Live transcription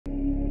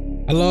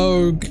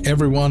Hello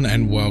everyone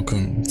and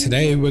welcome.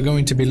 Today we're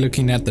going to be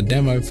looking at the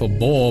demo for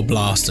bore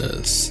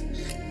blasters.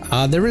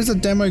 There is a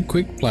demo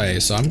quick play,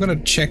 so I'm going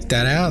to check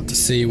that out to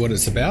see what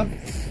it's about.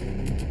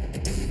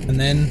 And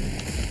then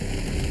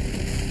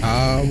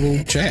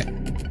we'll chat.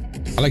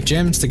 Collect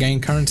gems to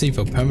gain currency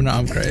for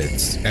permanent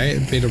upgrades. Okay, a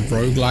bit of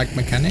roguelike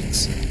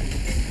mechanics.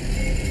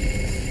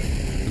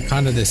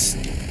 Kind of this,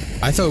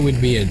 I thought it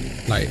would be a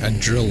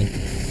drill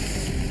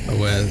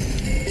where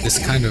this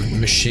kind of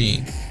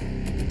machine.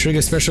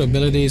 Trigger special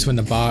abilities when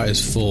the bar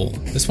is full.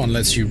 This one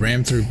lets you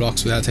ram through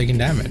blocks without taking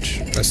damage.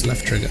 Press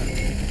left trigger.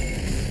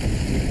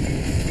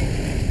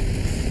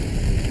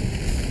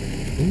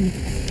 Ooh.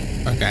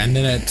 Okay, and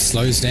then it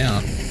slows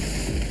down.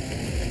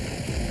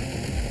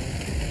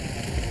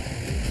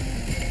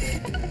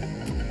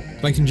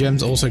 Collecting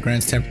gems also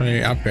grants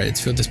temporary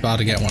upgrades. Fill this bar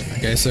to get one.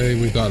 Okay, so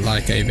we've got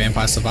like a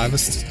Vampire Survivor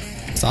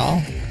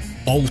style.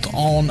 Bolt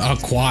on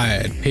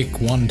acquired. Pick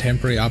one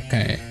temporary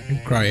upgrade.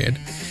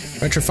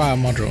 Retrofire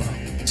module.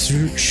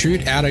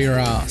 Shoot out of your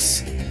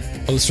ass.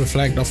 Bullets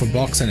reflect off of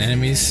blocks and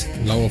enemies.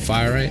 Lower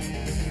fire rate.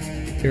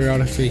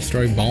 Periodically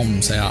throw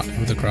bombs out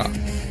of the craft.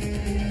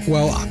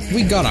 Well,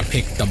 we gotta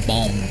pick the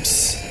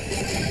bombs.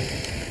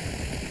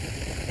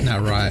 No,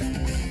 right.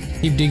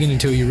 Keep digging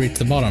until you reach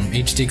the bottom.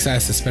 Each dig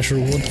has a special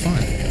reward to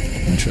find.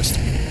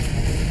 Interesting.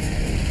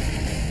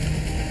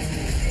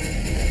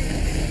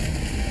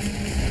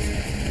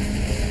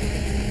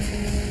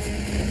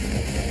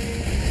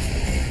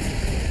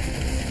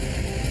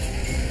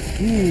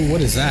 Ooh, what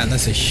is that?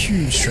 That's a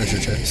huge treasure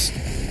chest.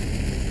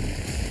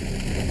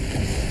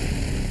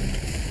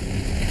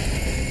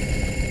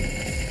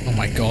 Oh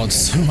my god,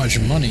 so much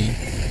money.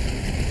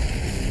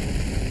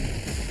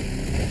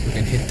 We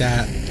can hit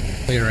that.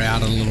 Clear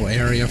out a little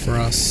area for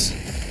us.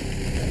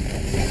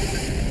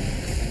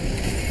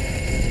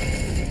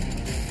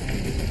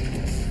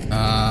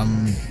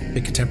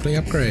 Pick a temporary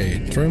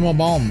upgrade. Throw more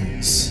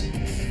bombs.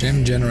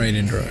 Gem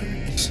generating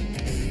drones.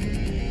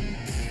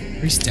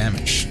 Increase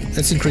damage.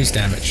 Let's increase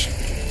damage.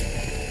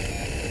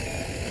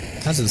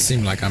 Doesn't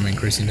seem like I'm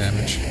increasing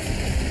damage.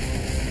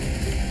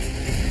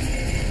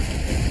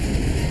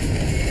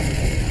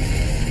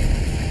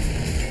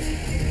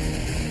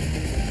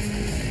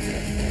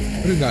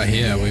 What do we got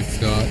here?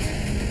 We've got...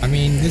 I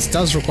mean, this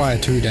does require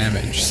 2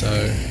 damage,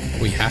 so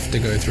we have to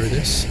go through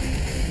this.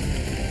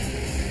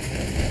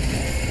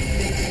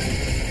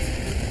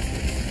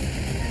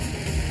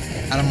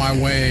 Out of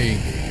my way!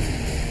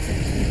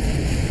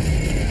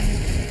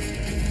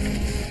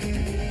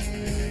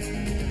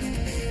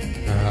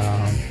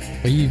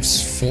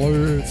 Leaves,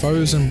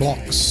 foes and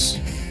blocks.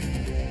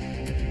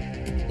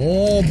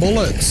 More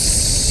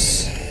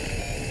bullets!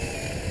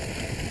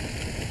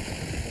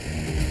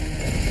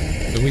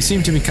 So we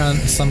seem to become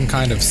some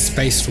kind of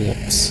space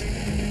dwarfs.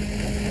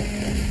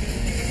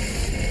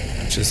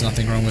 Which is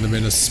nothing wrong with a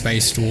bit of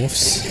space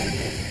dwarfs.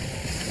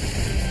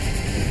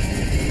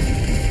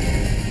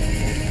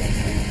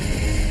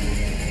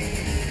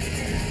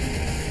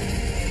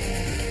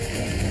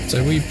 So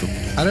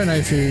I don't know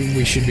if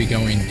we should be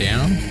going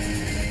down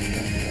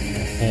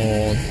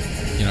or,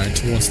 you know,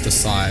 towards the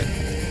side.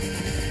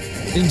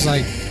 Seems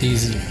like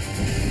these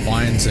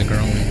vines are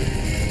growing.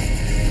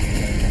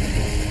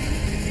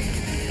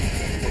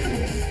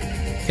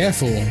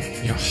 Careful,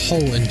 your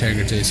whole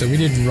integrity. So we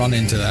did run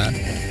into that.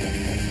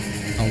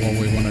 Not what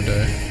we want to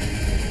do.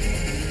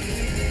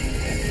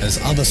 There's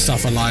other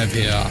stuff alive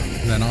here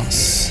than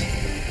us.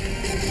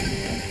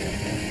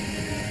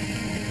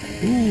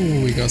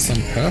 Ooh, we got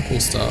some purple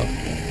stuff.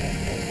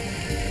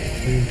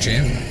 Ooh,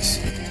 gems.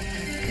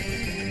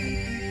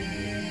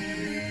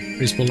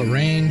 Increase bullet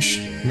range.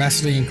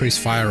 Massively increase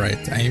fire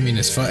rate. Aiming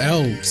is for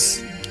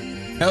elves.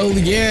 Hell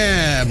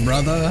yeah,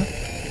 brother.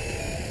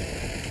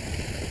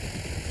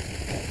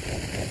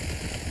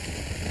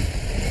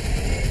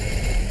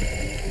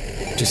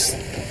 Just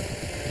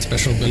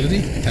special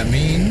ability. That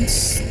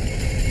means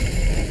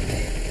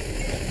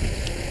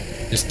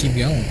just keep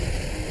going.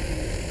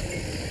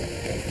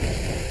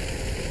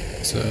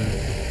 So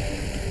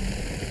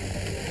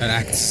that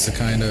acts as a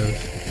kind of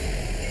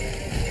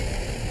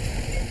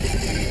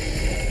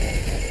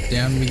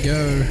down we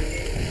go.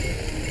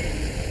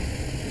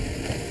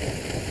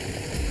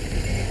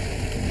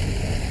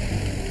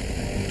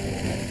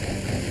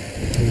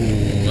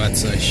 Ooh,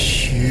 that's a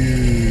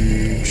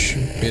huge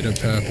bit of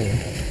purple.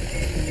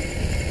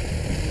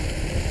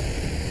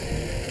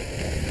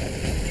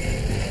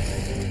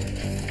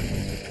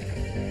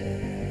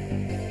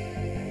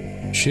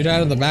 Shoot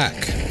out of the back.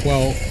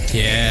 Well,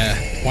 yeah,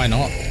 why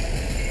not?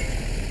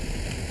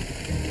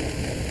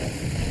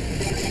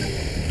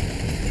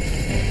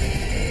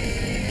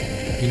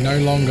 You no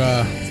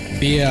longer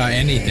fear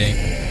anything.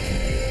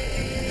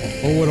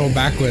 Forward or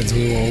backwards,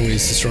 we will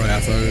always destroy our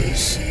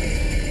foes.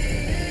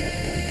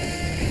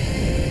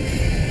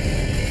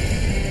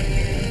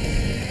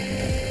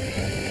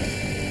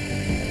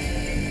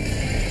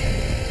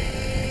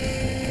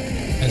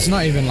 It's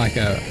not even like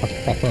a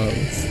proper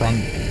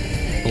front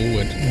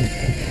forward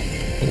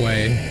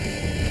way.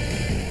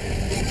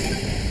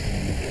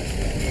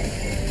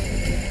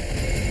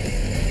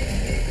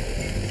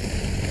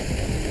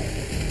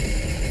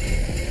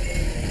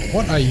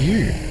 What are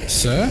you,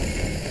 sir?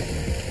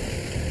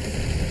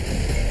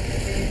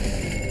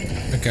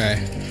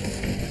 Okay.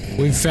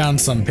 We've found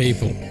some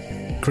people.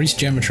 Increased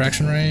gem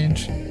attraction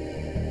range.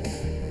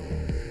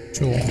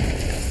 Sure.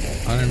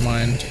 I don't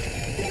mind.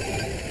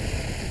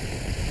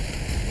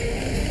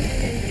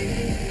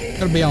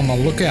 Gotta be on the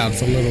lookout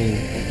for little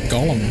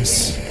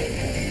golems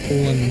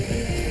falling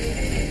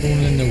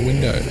in the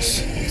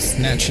windows,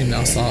 snatching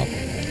us up.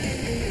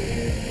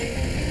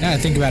 Now I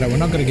think about it, we're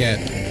not gonna get...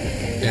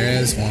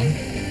 There's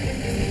one.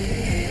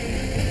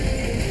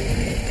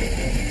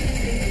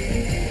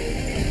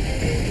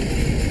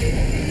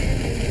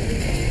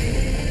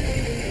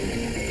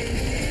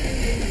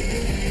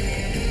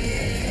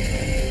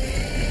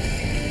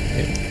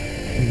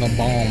 The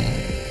bomb.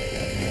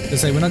 To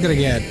say we're not gonna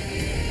get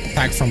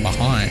attacked from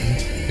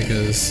behind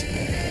because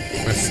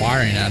we're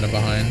firing out of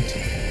behind.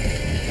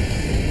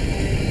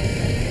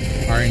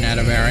 Firing out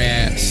of our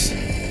ass.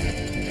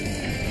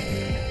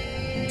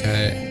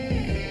 Okay.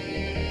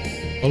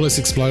 Bullets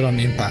explode on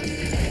impact.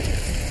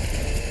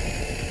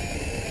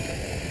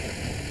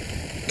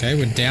 Okay,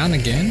 we're down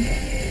again.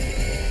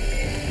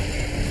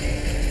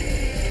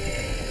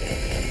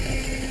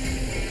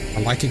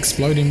 I like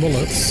exploding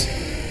bullets.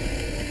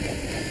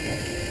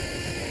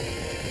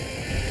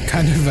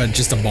 Kind of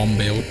just a bomb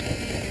build.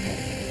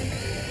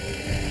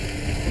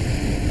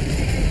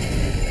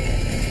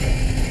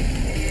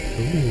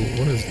 Ooh,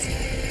 what is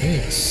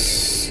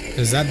this?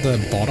 Is that the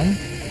bottom?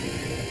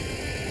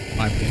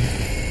 Might be.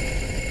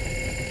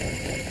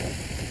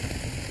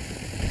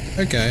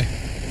 Okay.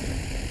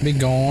 Be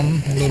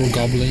gone, little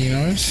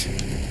goblininos.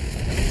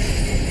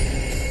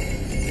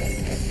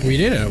 We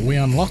did it. We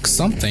unlocked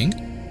something.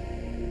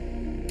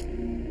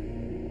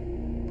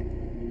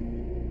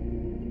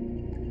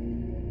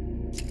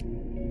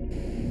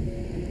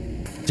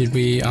 Did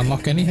we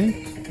unlock anything?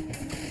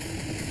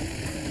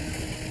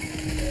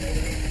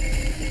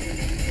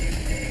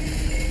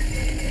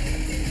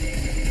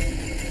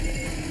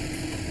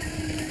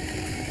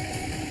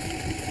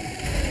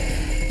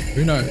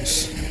 Who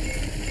knows?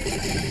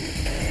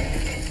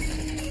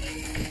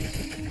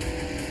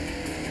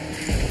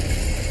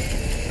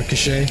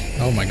 Ricochet?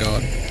 Oh my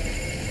god.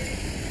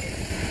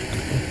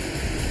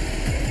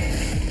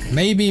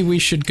 Maybe we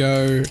should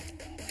go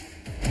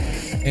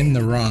in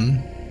the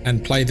run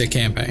and play the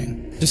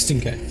campaign, just in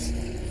case.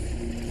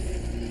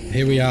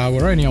 Here we are,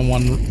 we're only on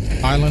one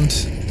island.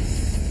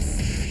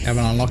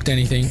 Haven't unlocked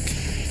anything.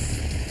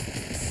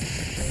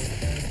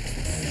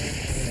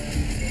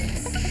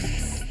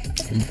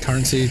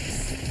 Currency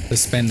to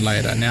spend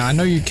later. Now I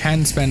know you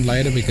can spend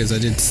later because I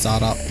did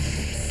start up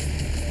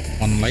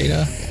one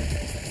later.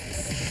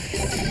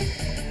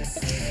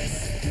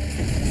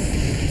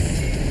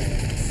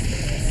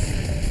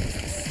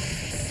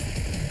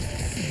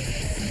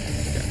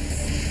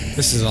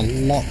 This is a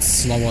lot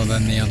slower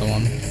than the other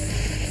one.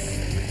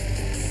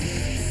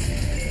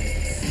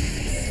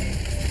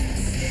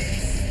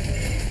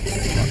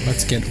 Right,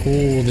 let's get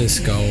all this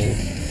gold.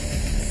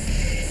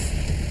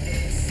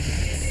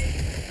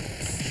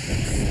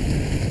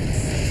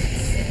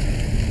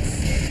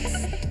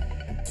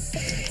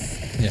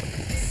 Yeah.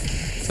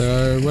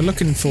 So we're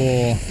looking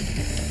for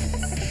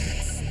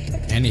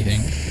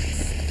anything,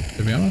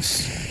 to be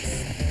honest.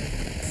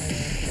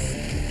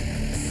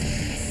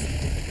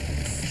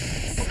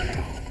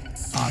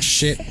 Ah,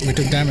 shit, we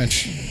took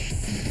damage.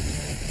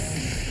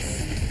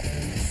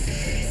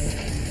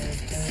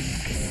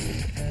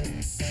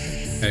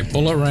 Okay,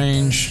 bullet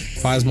range,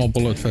 fires more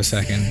bullets per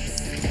second.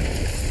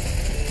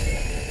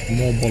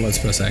 More bullets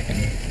per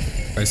second.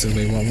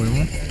 Basically what we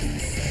want.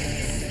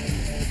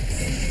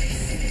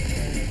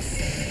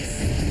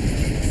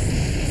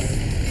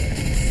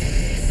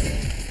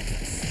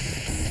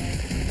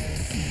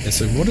 Okay,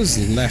 so what does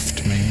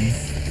left mean?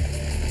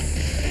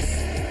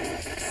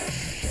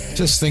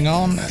 Just thing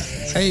on.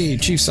 Hey,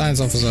 Chief Science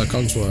Officer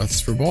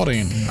Cogsworth,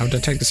 reporting. I've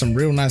detected some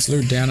real nice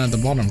loot down at the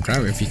bottom.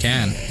 Grab it if you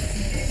can.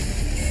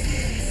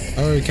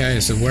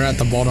 Okay, so we're at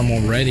the bottom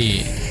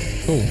already.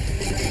 Cool.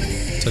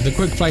 So the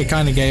quick play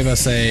kind of gave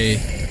us a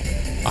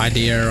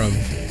idea of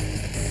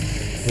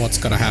what's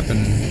gonna happen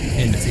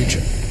in the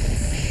future.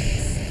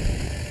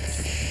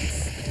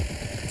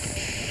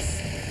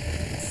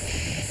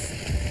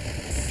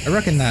 I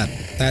reckon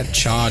that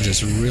charge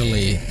is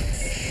really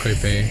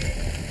creepy.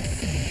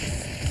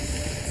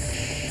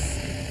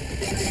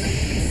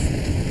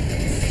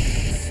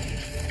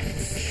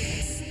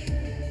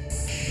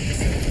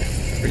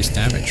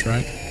 Damage,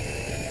 right?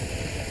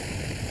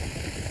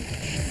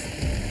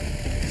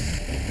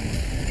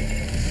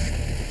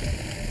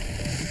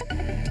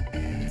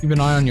 Keep an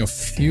eye on your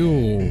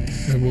fuel.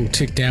 It will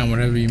tick down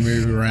whenever you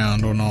move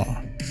around or not.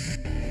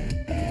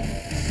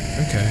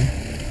 Okay.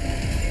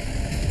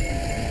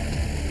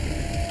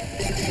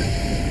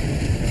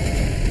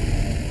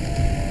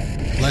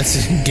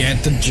 Let's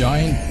get the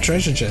giant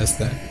treasure chest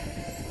then.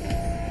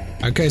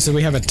 Okay, so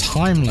we have a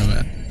time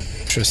limit.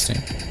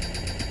 Interesting.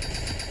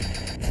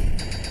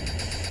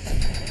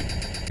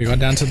 We got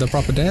down to the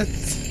proper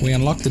depth. We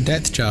unlocked the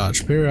depth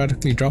charge.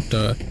 Periodically dropped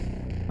a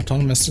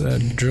Autonomous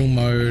drill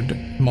mode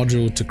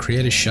module to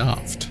create a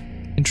shaft.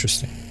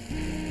 Interesting.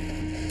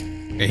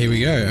 Okay, here we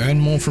go. Earn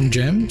more from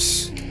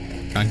gems.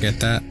 Can't get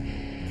that.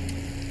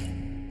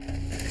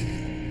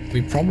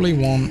 We probably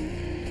want...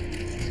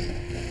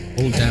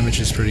 All damage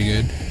is pretty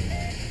good.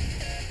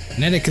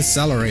 Kinetic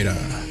accelerator.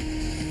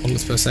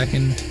 Bullets per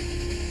second.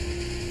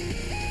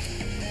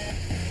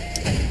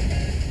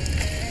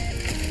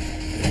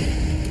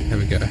 There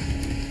we go.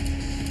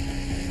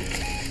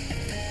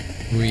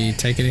 We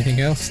take anything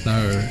else?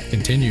 No.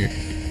 Continue.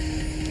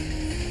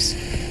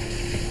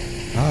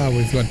 Ah,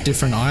 we've got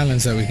different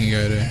islands that we can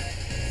go to.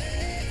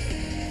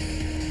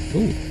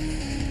 Ooh.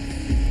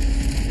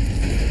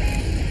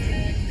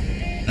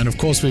 And of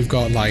course we've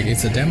got, like,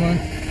 it's a demo.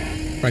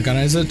 Right,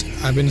 Gunner, is it?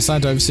 I've been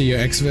assigned to oversee your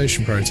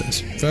excavation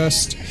process.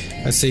 First,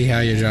 let's see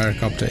how your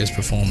gyrocopter is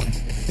performing.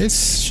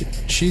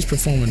 She's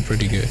performing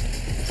pretty good.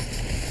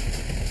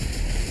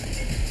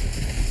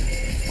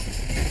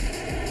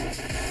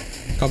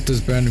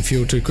 Copter's burning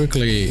fuel too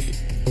quickly.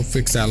 We'll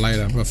fix that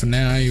later, but for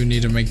now you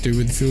need to make do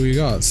with the fuel you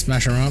got.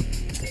 Smash her up.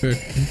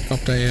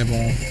 Copter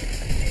airborne.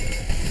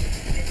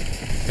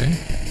 Okay.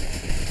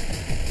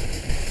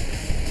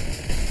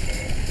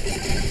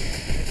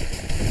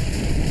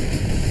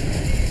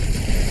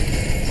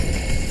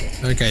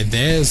 Okay,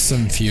 there's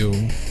some fuel.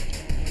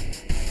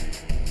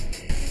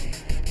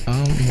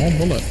 More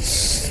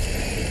bullets.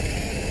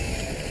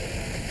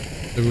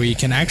 We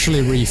can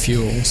actually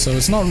refuel, so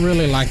it's not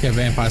really like a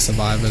Vampire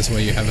Survivors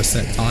where you have a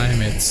set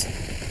time.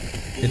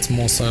 It's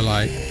more so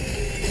like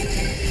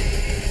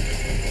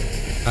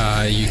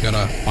you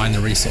gotta find the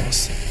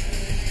resource.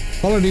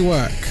 Quality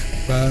work,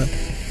 but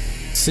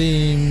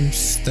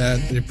seems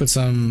that they put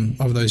some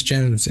of those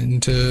gems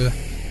into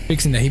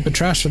fixing the heap of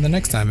trash for the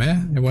next time,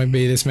 eh? It won't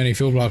be this many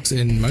fuel blocks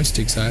in most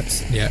dig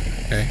sites. Yeah,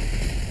 okay.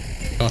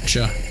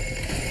 Gotcha.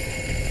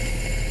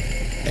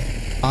 Okay.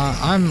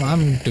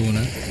 I'm doing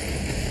it.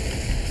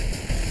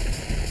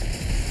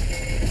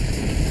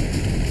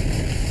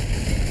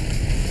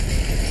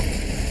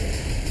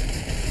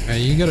 Okay,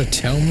 you gotta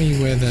tell me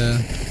where the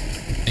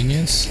thing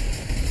is.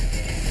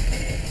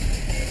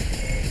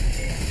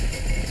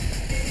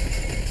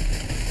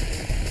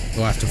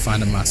 Do I have to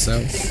find it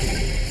myself?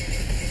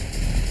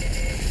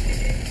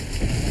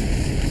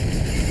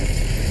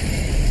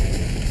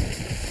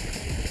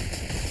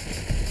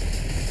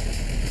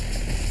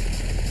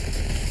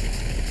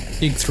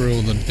 Dig through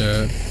all the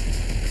dirt.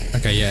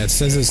 Okay, yeah, it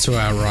says it's to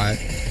our right.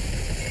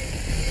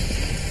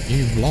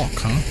 New block,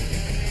 huh?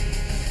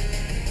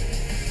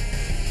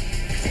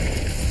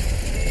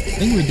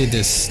 I think we did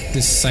this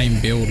same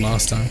build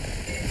last time.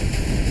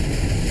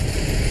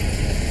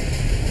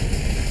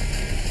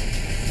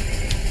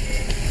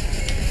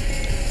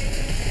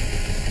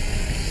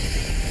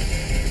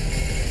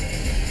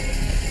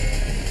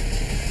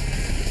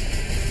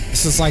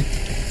 This is like...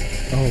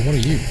 Oh, what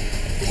are you?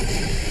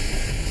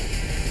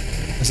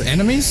 As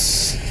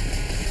enemies?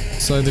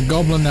 So the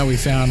goblin that we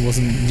found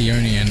wasn't the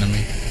only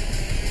enemy.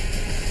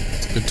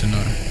 It's good to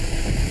know.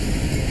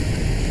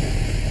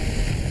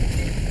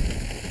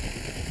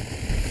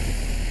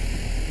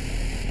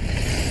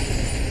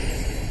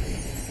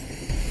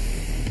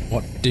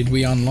 What did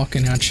we unlock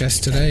in our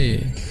chest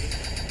today?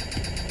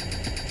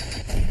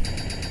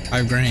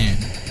 5 grand.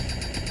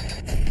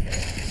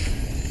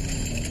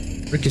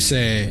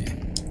 Ricochet.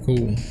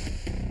 Cool.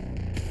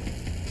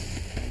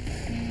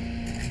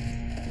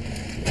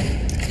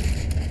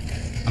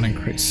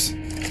 Increase.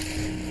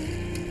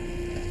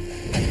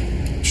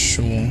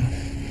 Sure.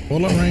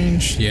 Bullet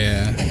range?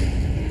 Yeah.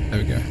 There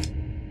we go.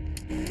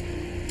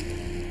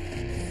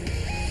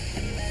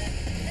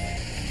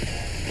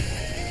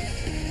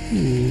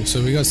 Ooh,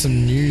 so we got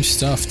some new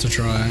stuff to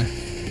try.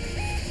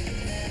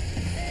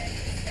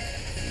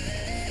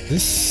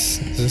 Is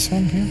this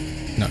one here?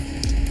 No.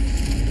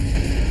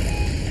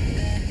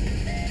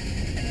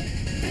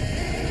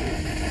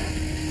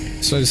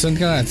 So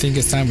Sunka, I think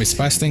it's time we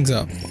spice things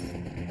up.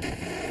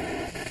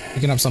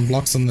 Picking up some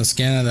blocks on the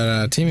scanner that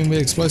are teeming with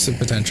explosive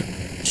potential.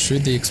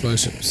 Shoot the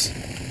explosives.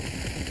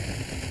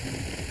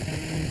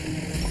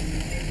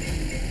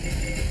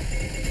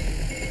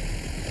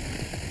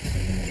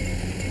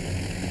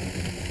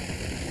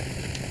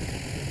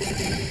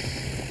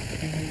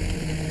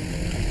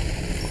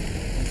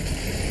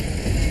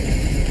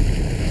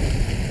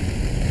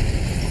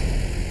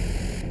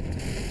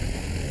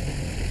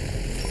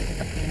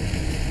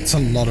 It's a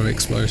lot of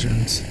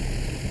explosions.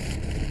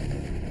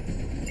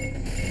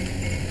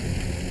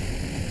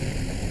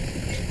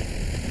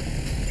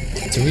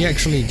 Do we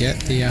actually get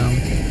the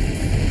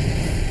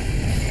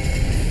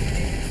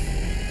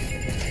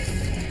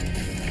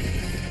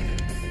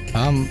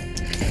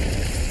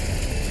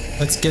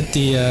let's get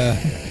the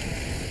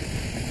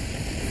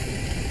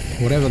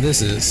whatever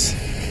this is.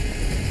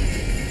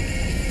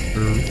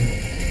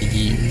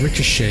 The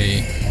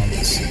ricochet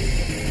ones.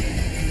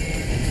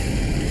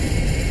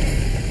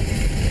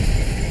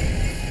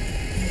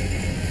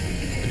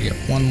 Gotta get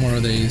one more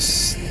of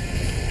these.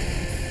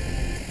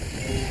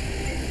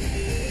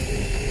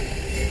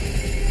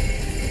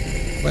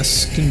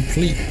 Quest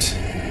complete.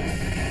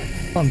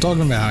 What I'm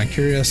talking about,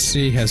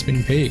 curiosity has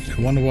been piqued.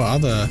 I wonder what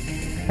other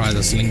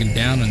prizes linger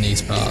down in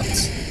these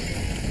parts.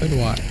 So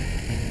do I.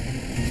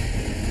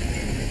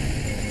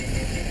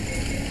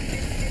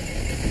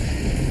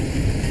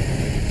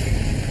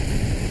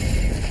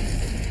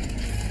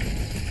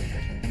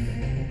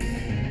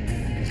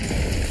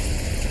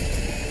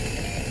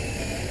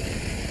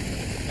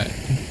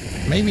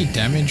 Maybe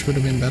damage would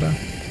have been better.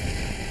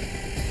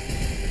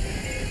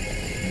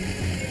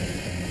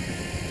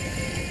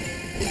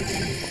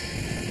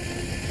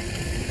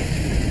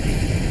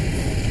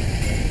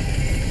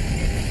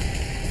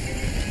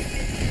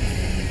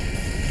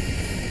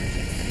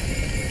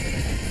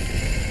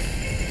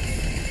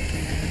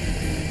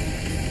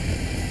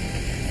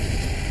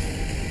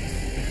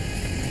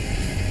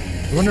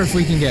 I wonder if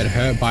we can get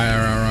hurt by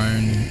our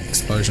own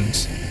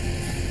explosions.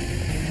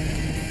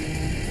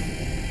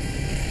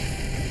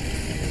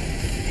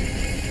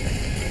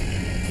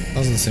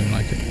 Doesn't seem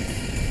like it.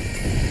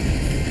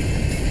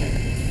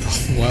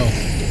 Oh, well,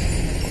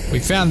 we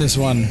found this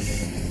one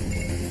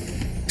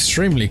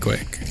extremely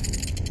quick.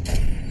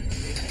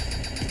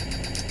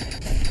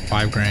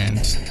 5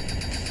 grand.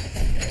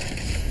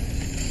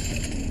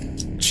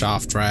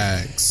 Shaft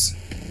drags.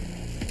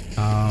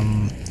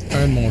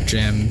 Earn more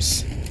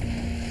gems.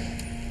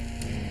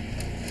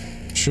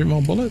 Shoot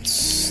more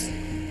bullets.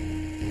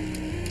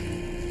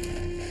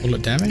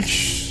 Bullet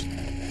damage.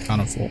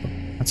 Can't afford.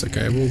 That's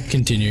okay. We'll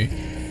continue.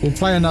 We'll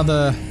play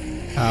another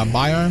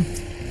biome.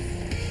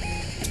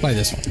 Let's play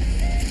this one.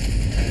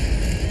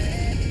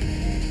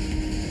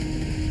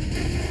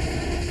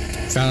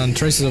 Found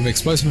traces of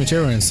explosive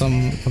material in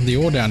some of the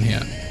ore down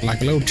here,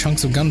 like little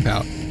chunks of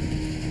gunpowder.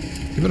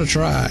 Give it a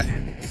try.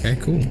 Okay,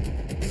 cool.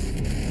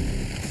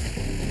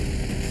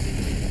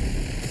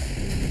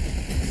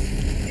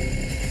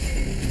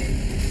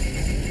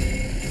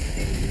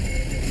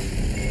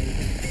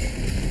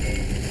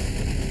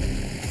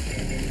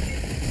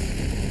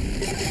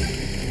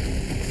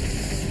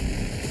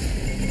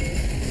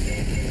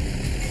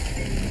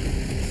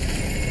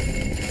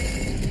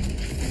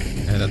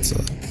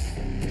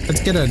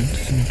 Let's get a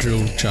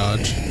drill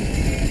charge.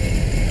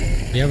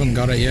 We haven't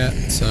got it yet,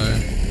 so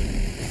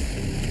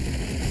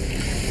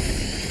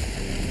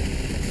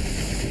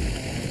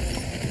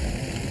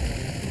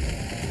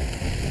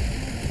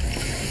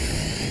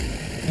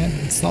yeah,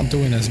 it's not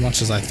doing as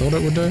much as I thought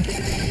it would do.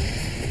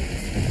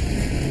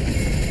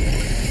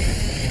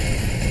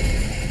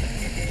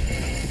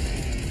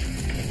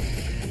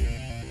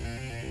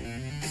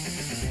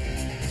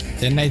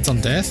 Detonates on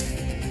death?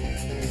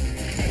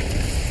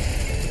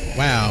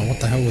 Wow, what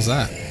the hell was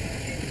that?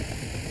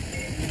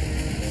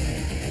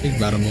 Big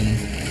bada boom.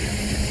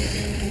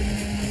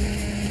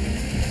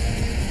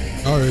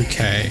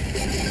 Okay.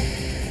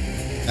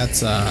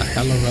 That's a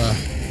hell of a...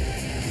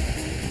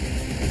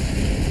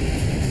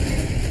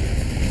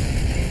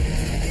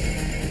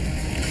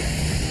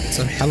 It's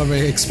a hell of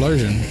a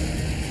explosion.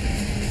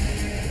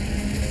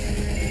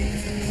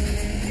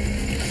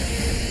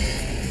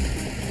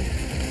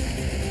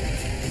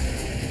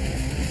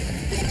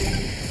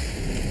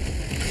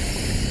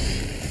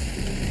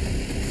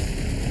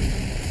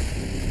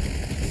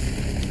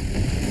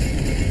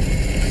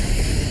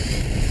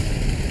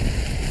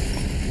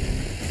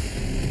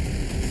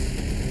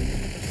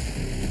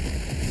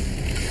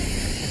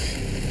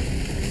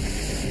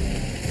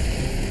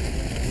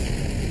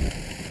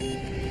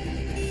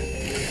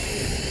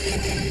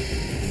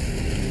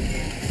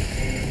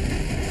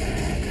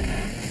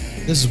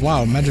 This is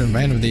wild. Imagine a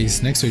vein of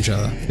these next to each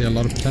other. There's a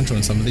lot of potential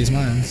in some of these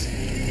mines.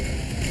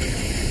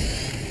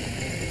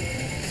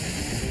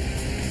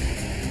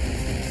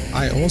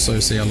 I also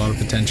see a lot of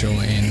potential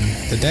in...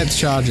 The depth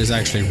charge is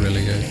actually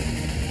really good.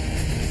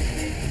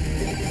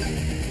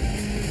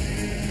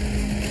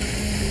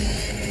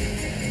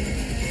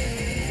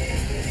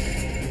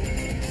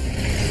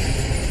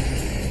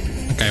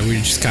 Okay, we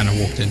just kind of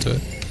walked into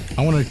it.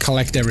 I want to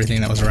collect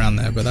everything that was around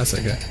there, but that's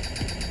okay.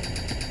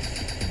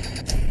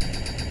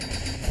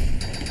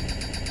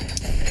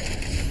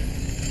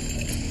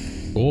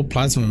 All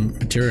plasma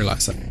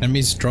materializer.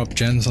 Enemies drop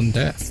gems on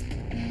death.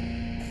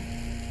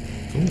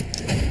 Cool.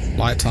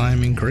 Flight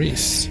time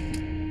increased.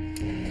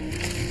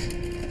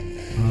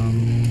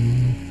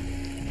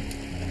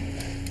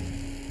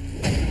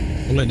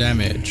 Bullet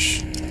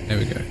damage. There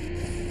we go.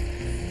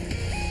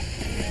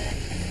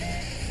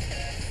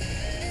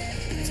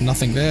 There's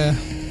nothing there.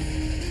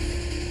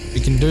 We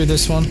can do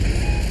this one.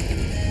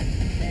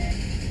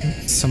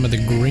 Some of the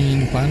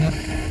green planet.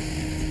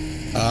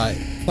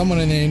 Someone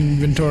in the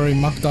inventory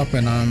mucked up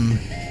and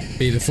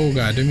be the fool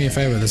guy. Do me a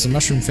favor. There's a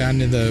mushroom found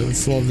near the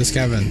floor of this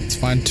cavern. Let's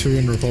find 2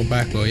 and report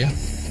back, will ya?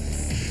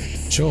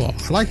 Sure.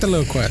 I like the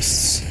little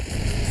quests.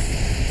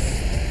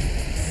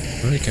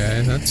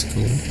 Okay, that's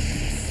cool.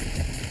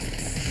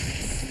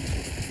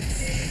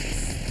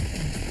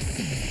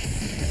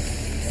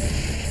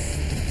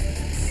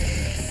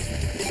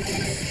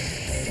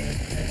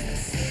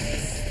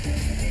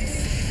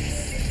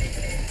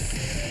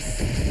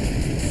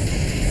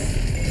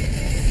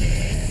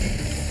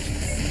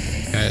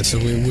 So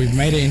we've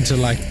made it into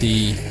like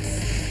the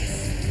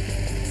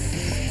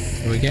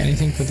Do we get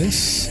anything for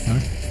this? No.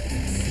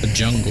 The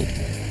jungle.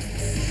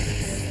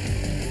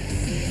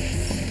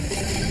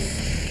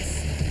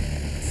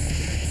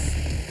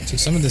 So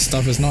some of this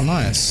stuff is not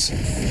nice.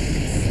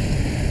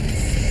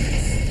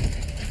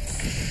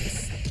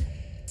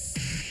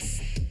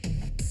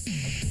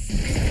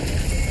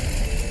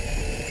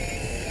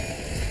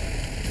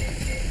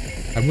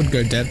 I would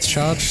go depth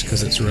charge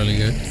because it's really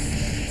good.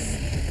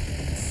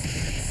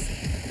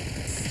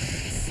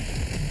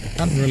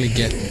 Can't really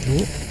get...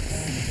 Ooh,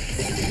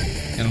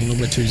 getting a little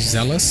bit too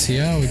zealous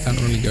here. We can't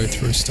really go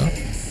through stuff.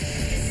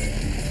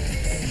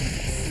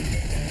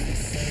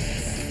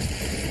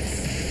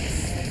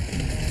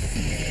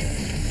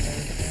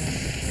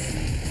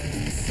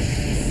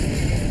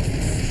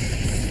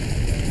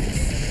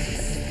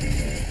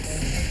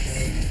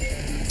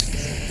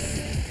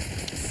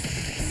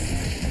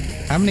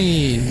 How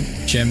many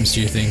gems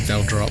do you think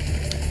they'll drop?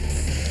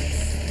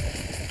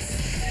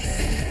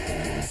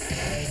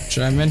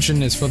 Should I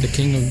mention it's for the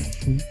king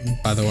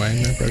of... By the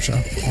way, no pressure.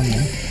 One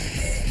more.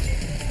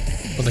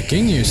 For the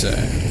king, you say?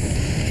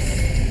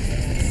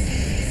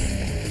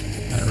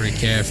 I don't really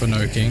care for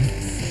no king.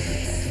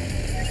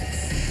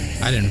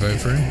 I didn't vote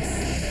for him.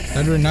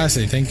 That very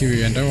nicely, thank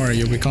you, and don't worry,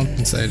 you'll be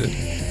compensated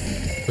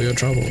for your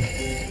trouble.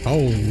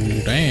 Oh,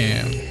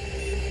 damn.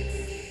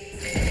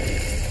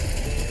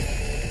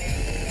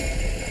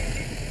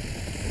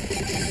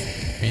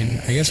 I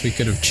mean, I guess we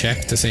could have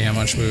checked to see how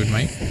much we would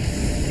make.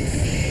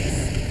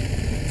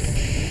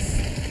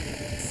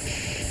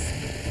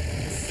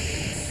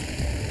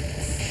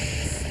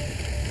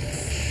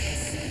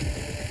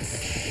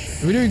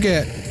 We do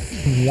get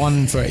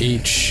one for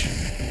each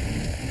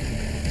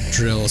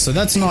drill, so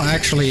that's not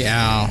actually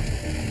our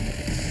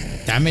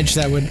damage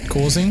that we're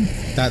causing,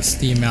 that's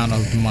the amount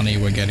of money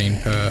we're getting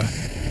per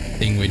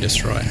thing we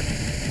destroy.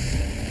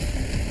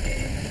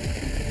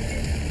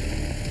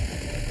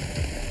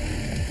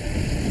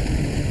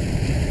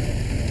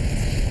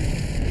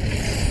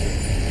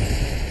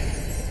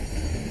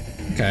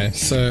 Okay,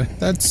 so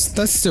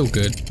that's still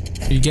good.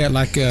 You get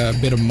like a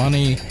bit of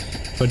money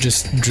for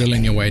just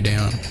drilling your way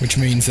down, which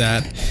means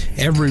that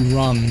every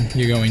run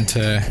you're going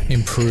to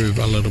improve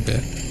a little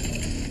bit.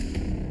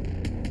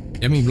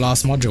 Enemy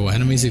blast module,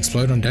 enemies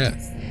explode on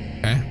death.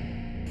 Okay.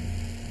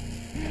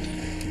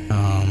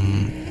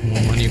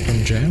 More money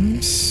from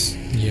gems.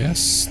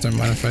 Yes, don't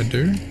mind if I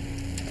do.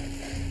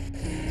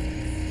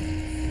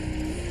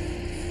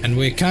 And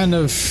we're kind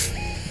of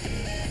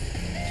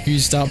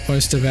used up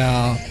most of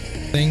our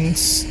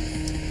things.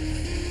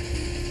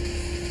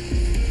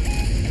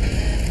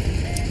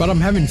 But I'm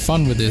having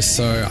fun with this,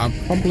 so I'll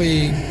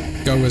probably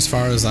go as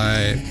far as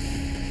I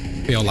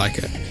feel like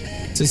it.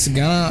 Sister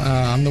Gunner,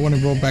 I'm the one who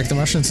brought back the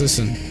Russian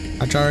system.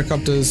 Our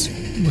gyrocopters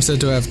were said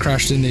to have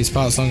crashed in these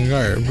parts long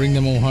ago. Bring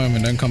them all home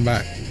and don't come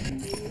back.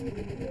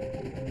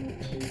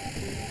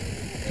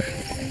 Okay.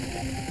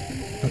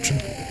 Gotcha.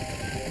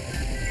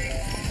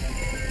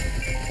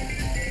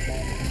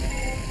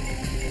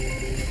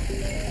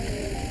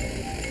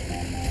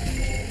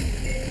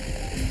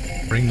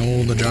 Bring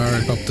all the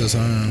gyrocopters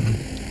home.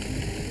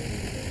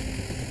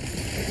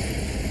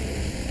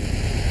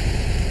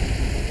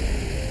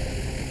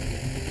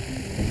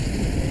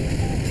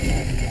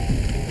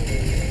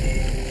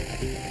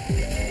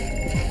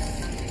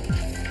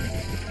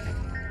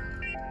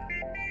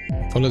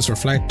 Bullets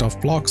reflect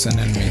off blocks and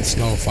enemies,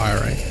 low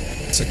fire rate.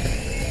 It's okay.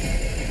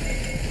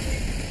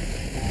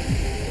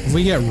 If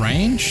we get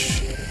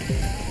range,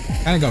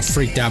 kinda got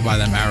freaked out by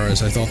them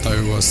arrows. I thought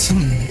there was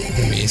some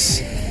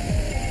enemies.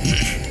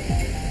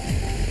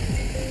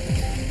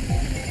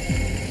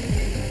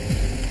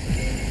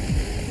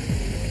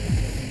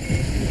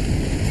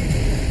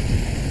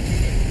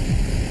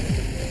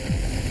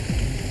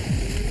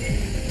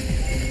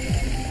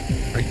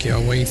 Break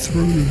your way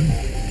through.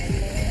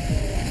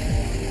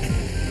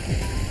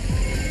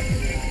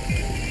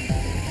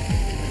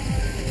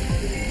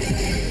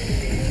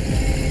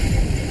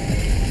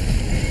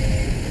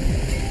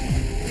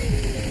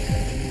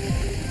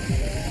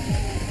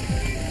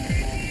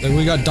 So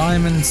we got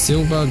diamond,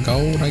 silver,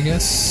 gold, I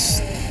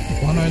guess.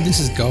 Oh no, this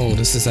is gold.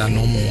 This is our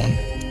normal one.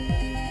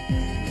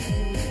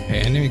 Okay,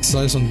 enemy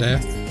explodes on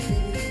death.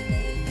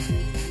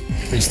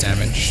 Increased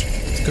damage.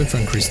 It's good for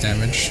increased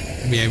damage.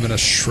 Be able to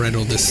shred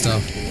all this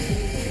stuff.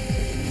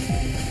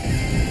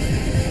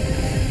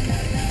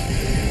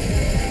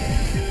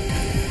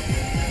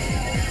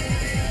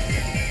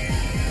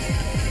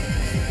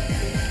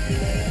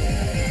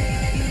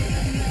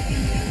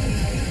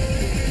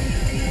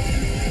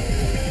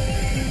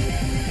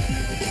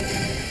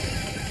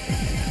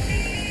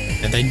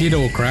 They did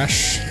all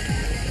crash.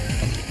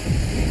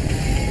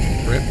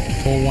 Rip,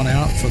 pour one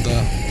out for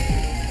the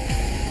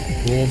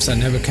dwarves that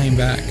never came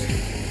back.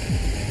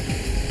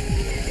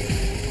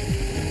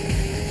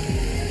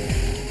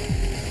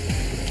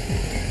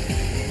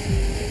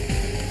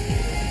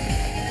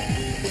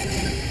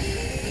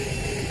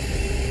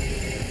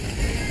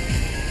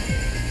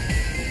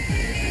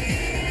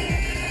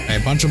 Hey, a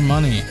bunch of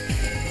money.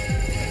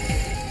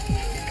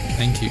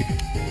 Thank you.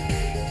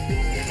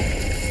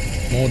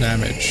 More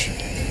damage.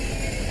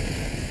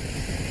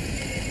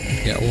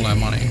 get all our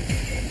money.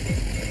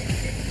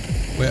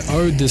 We're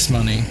owed this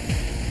money.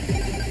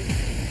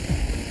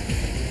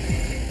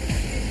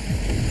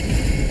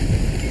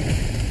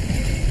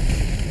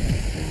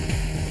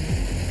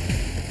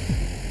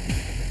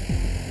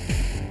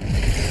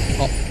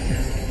 Oh.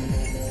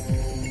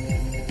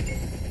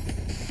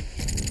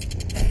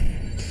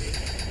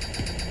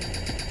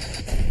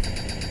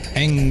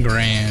 10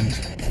 grand.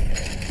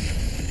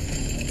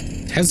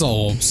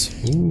 Tezorbs.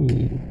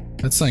 Ooh,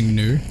 that's something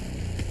new.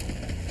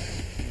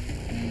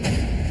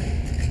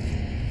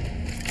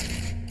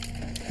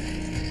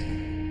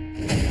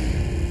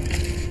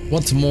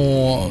 What's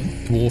more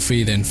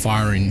dwarfy than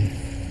firing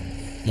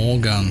more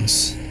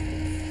guns?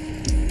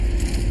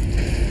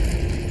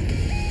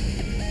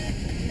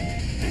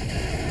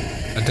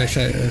 A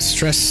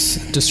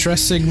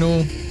distress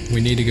signal.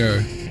 We need to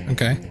go.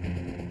 Okay.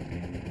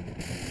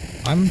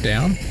 I'm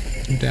down.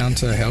 I'm down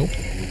to help.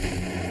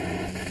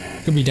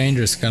 Could be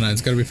dangerous, Gunner. It's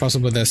gotta be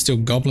possible there's still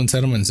goblin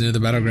settlements near the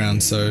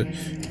battleground, so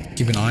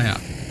keep an eye out.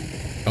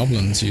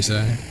 Goblins, you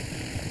say?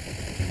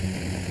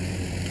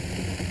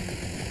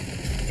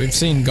 We've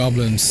seen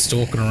goblins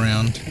stalking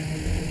around.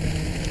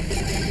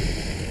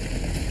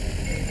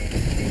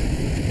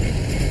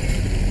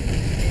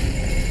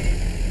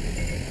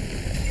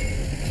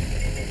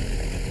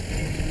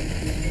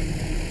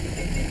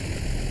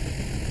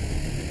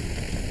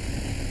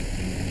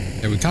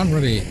 Yeah, we can't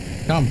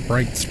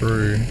break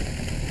through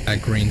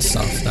that green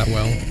stuff that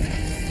well.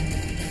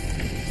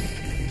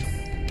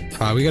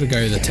 We gotta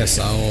go to the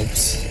Tesla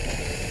orbs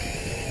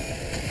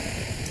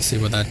to see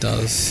what that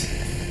does.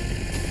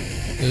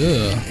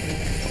 Ugh.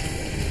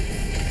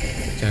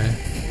 Okay.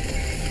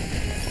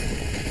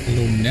 A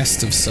little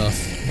nest of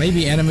stuff.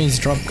 Maybe enemies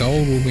drop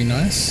gold will be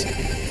nice.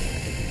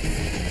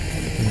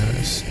 Who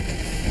knows?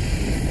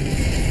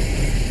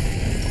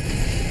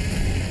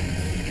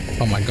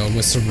 Oh my god,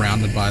 we're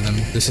surrounded by them.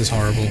 This is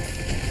horrible.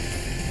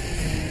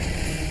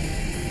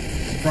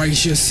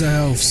 Brace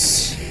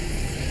yourselves.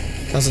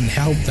 Doesn't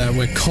help that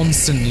we're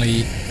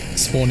constantly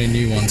spawning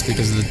new ones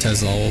because of the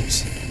Tesla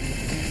orbs.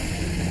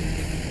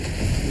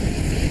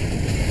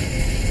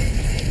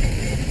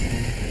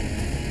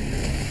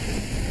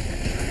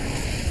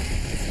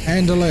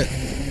 Handle it.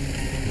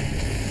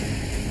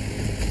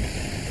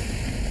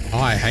 Oh,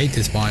 I hate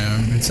this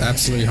biome. It's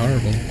absolutely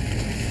horrible.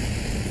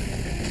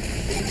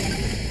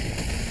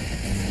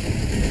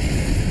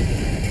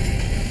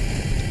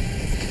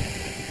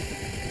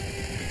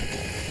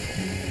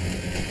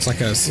 It's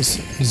like a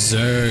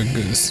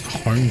Zerg's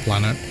home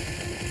planet.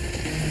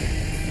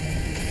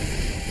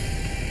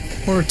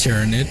 Or a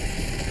Tyranid.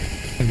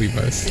 Could be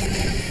both.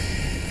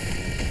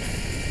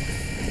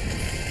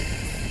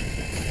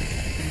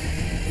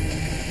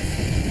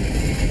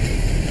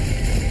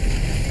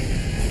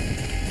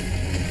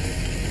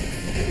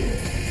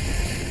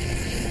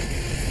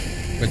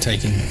 We're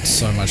taking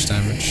so much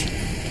damage.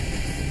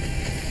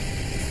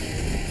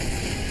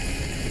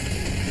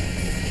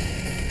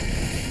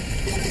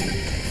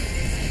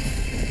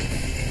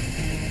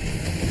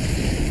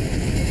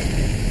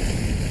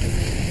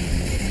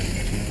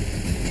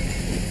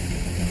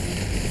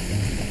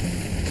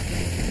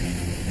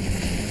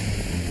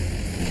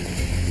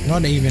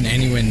 Not even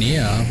anywhere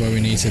near where we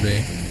need to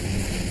be.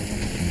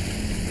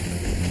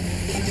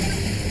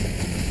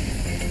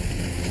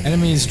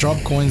 Enemies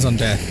drop coins on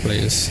death,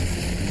 please.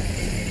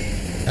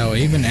 Oh,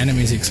 even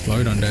enemies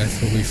explode on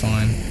death will be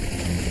fine.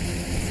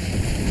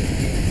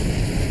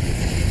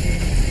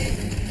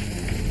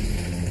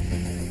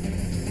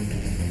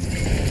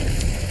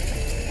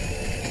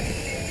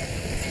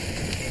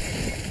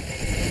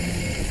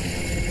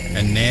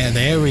 And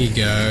there we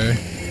go.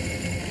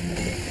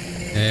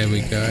 There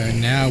we go.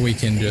 Now we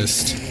can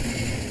just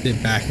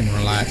sit back and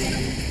relax.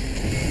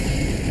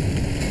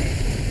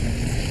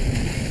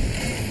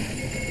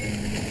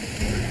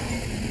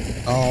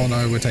 Oh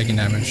no, we're taking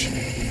damage.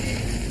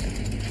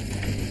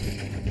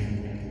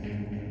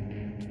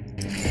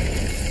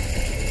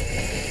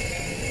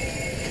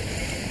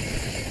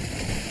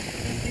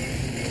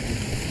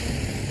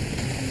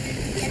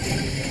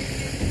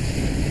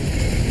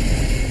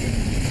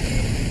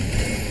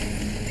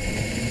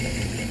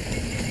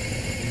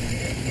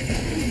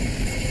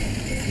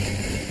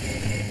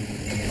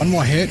 One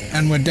more hit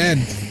and we're dead,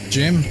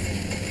 Jim.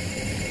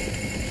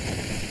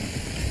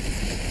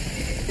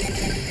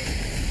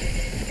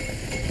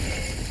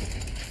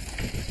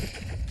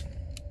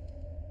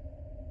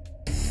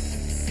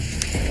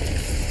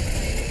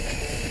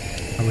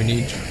 Oh,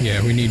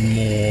 we need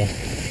more.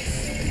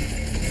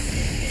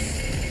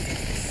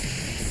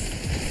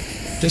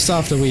 Just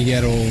after we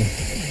get all...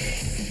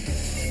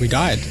 We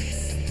died.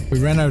 We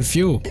ran out of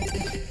fuel.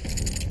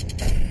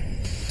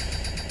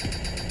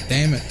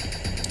 Damn it.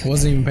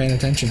 Wasn't even paying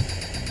attention.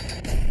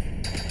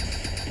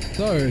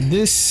 So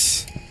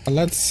this,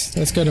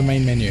 let's go to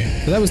main menu.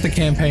 So that was the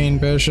campaign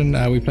version.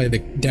 We played the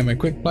demo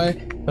quick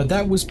play, but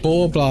that was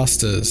Bore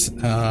Blasters.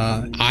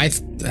 I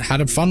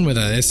had fun with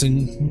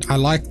it. I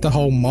like the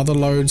whole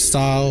motherlode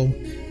style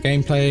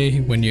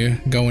gameplay when you're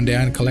going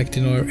down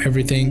collecting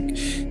everything.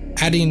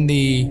 Adding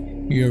the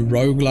your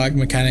roguelike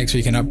mechanics where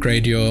you can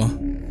upgrade your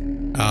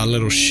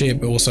little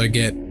ship, also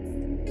get,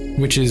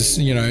 which is,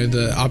 you know,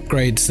 the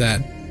upgrades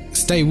that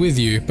stay with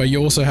you, but you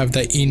also have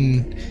the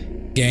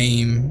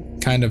in-game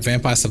kind of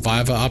Vampire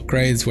Survivor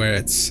upgrades where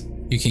it's,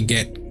 you can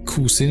get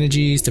cool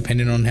synergies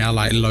depending on how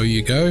like low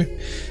you go.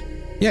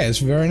 Yeah, it's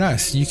very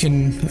nice. You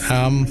can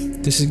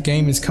this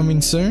game is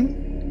coming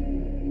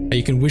soon.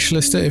 You can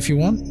wishlist it if you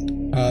want.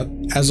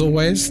 As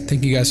always,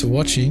 thank you guys for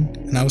watching,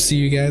 and I will see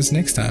you guys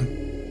next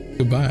time.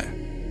 Goodbye.